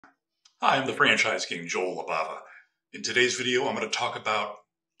Hi, I'm the Franchise King, Joel Libava. In today's video, I'm going to talk about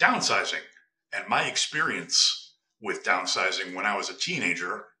downsizing and my experience with downsizing when I was a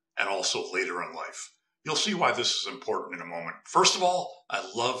teenager and also later in life. You'll see why this is important in a moment. First of all,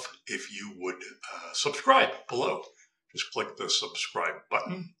 I'd love if you would subscribe below. Just click the subscribe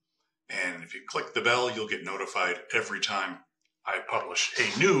button, and if you click the bell, you'll get notified every time I publish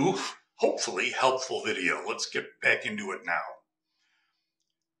a new, hopefully helpful video. Let's get back into it now.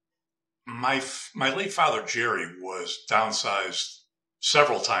 My late father, Jerry, was downsized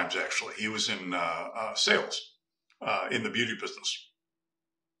several times, actually. He was in sales in the beauty business.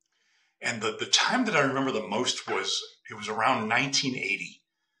 And the time that I remember the most was, it was around 1980.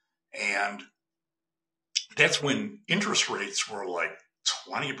 And that's when interest rates were like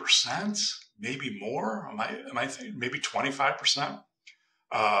 20%, maybe more. Am I thinking maybe 25%?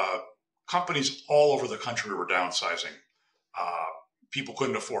 Companies all over the country were downsizing. People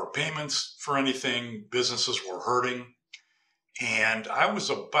couldn't afford payments for anything. Businesses were hurting. And I was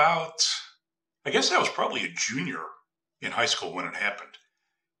I guess I was probably a junior in high school when it happened.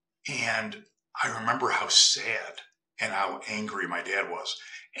 And I remember how sad and how angry my dad was.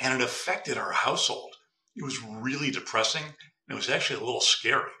 And it affected our household. It was really depressing. And it was actually a little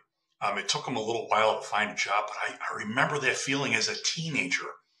scary. It took him a little while to find a job, but I remember that feeling as a teenager.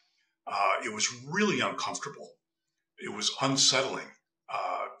 It was really uncomfortable. It was unsettling.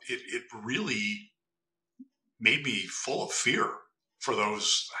 It really made me full of fear for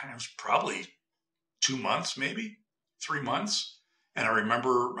those, it was probably 2 months, maybe 3 months. And I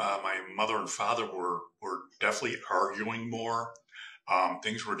remember my mother and father were definitely arguing more.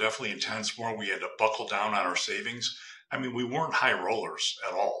 Things were definitely intense more. We had to buckle down on our savings. I mean, we weren't high rollers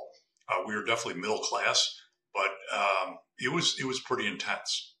at all. We were definitely middle class, but it was pretty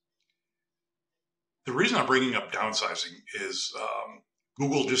intense. The reason I'm bringing up downsizing is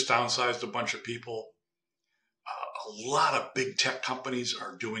Google just downsized a bunch of people. A lot of big tech companies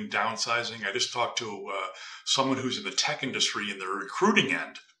are doing downsizing. I just talked to someone who's in the tech industry in the recruiting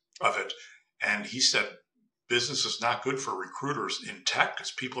end of it, and he said business is not good for recruiters in tech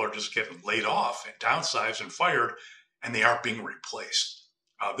because people are just getting laid off and downsized and fired, and they aren't being replaced.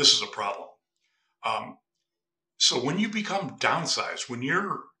 This is a problem. So when you become downsized, when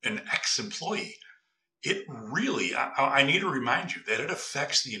you're an ex-employee, it really, I need to remind you that it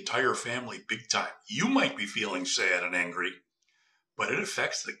affects the entire family big time. You might be feeling sad and angry, but it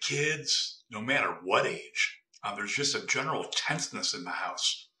affects the kids no matter what age. There's just a general tenseness in the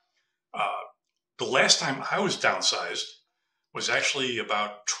house. The last time I was downsized was actually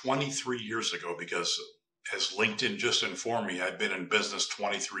about 23 years ago because, as LinkedIn just informed me, I'd been in business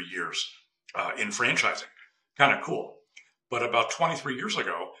 23 years in franchising. Kind of cool. But about 23 years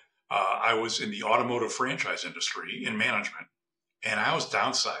ago, I was in the automotive franchise industry in management, and I was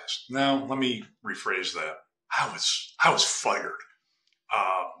downsized. Now, let me rephrase that. I was fired,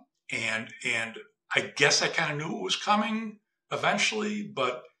 and I guess I kind of knew it was coming eventually,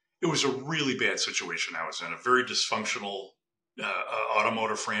 but it was a really bad situation I was in. A very dysfunctional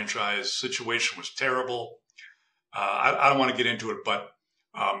automotive franchise situation was terrible. I don't want to get into it, but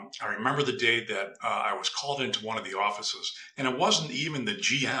I remember the day that I was called into one of the offices, and it wasn't even the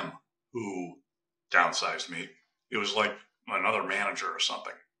GM who downsized me. It was like another manager or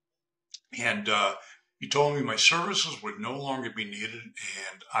something. And he told me my services would no longer be needed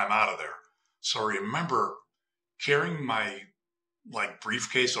and I'm out of there. So I remember carrying my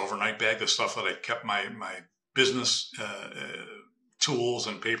briefcase, overnight bag, the stuff that I kept my business tools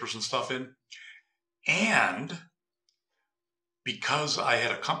and papers and stuff in. And because I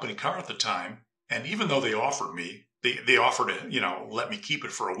had a company car at the time, and even though they offered me, they offered to, let me keep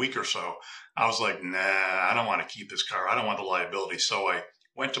it for a week or so, I was like, nah, I don't want to keep this car. I don't want the liability. So I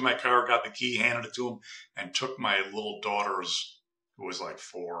went to my car, got the key, handed it to him, and took my little daughter's, who was like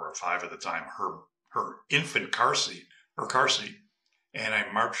 4 or 5 at the time, her infant car seat, and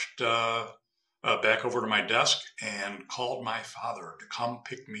I marched back over to my desk and called my father to come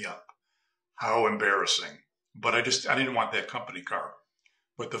pick me up. How embarrassing. But I didn't want that company car.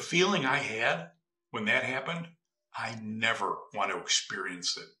 But the feeling I had when that happened, I never want to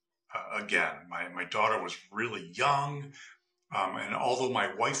experience it again. My daughter was really young. And although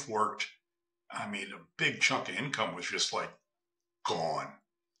my wife worked, I mean, a big chunk of income was just like gone.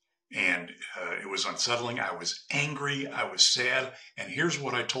 And it was unsettling. I was angry. I was sad. And here's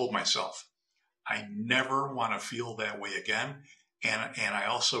what I told myself. I never want to feel that way again. And I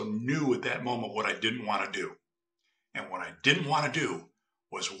also knew at that moment what I didn't want to do. And what I didn't want to do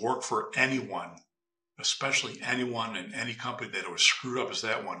was work for anyone, especially anyone in any company that was screwed up as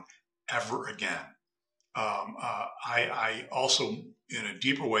that one, ever again. I also, in a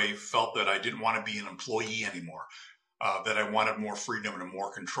deeper way, felt that I didn't want to be an employee anymore, that I wanted more freedom and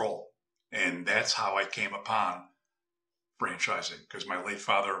more control. And that's how I came upon franchising, because my late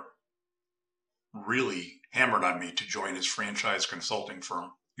father really hammered on me to join his franchise consulting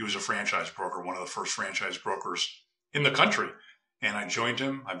firm. He was a franchise broker, one of the first franchise brokers in the country. And I joined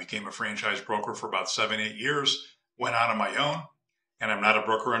him. I became a franchise broker for about 7-8 years, went out on my own, and I'm not a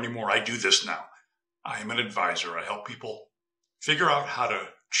broker anymore. I do this now. I'm an advisor. I help people figure out how to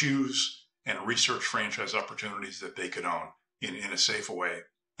choose and research franchise opportunities that they could own in a safe way,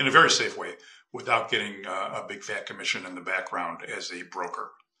 in a very safe way, without getting a big fat commission in the background as a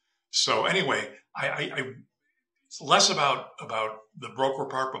broker. So anyway, it's less about the broker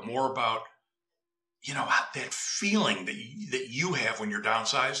part, but more about, that feeling that you have when you're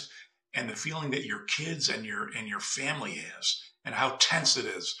downsized, and the feeling that your kids and your family has, and how tense it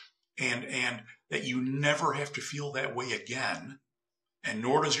is, and that you never have to feel that way again, and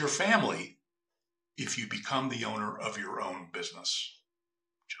nor does your family, if you become the owner of your own business.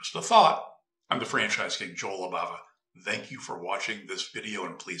 Just a thought. I'm the Franchise King, Joel Libava. Thank you for watching this video,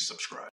 and please subscribe.